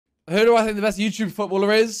Who do I think the best YouTube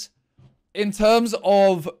footballer is? In terms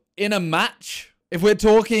of in a match, if we're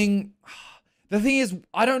talking... The thing is,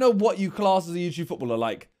 I don't know what you class as a YouTube footballer.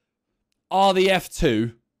 Like, are the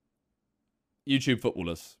F2 YouTube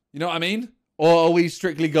footballers? You know what I mean? Or are we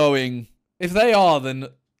strictly going... If they are, then...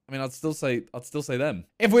 I mean, I'd still say them.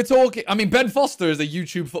 If we're talking... I mean, Ben Foster is a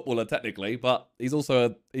YouTube footballer, technically. But he's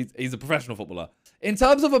also he's a professional footballer. In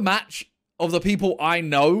terms of a match of the people I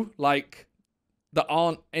know, like... that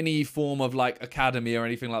aren't any form of, like, academy or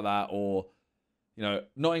anything like that. Or, you know,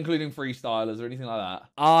 not including freestylers or anything like that.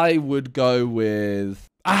 I would go with...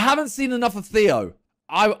 I haven't seen enough of Theo.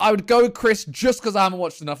 I would go with Chris just because I haven't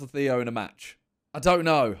watched enough of Theo in a match. I don't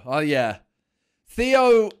know. Yeah.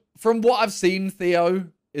 Theo, from what I've seen, Theo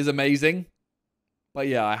is amazing. But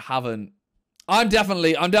yeah, I haven't. I'm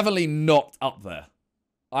definitely not up there.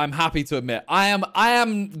 I'm happy to admit. I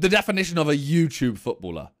am the definition of a YouTube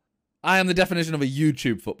footballer. I am the definition of a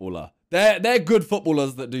YouTube footballer. They're good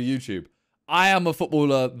footballers that do YouTube. I am a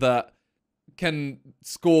footballer that can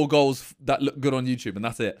score goals that look good on YouTube, and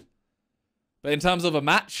that's it. But in terms of a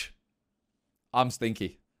match, I'm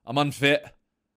stinky. I'm unfit.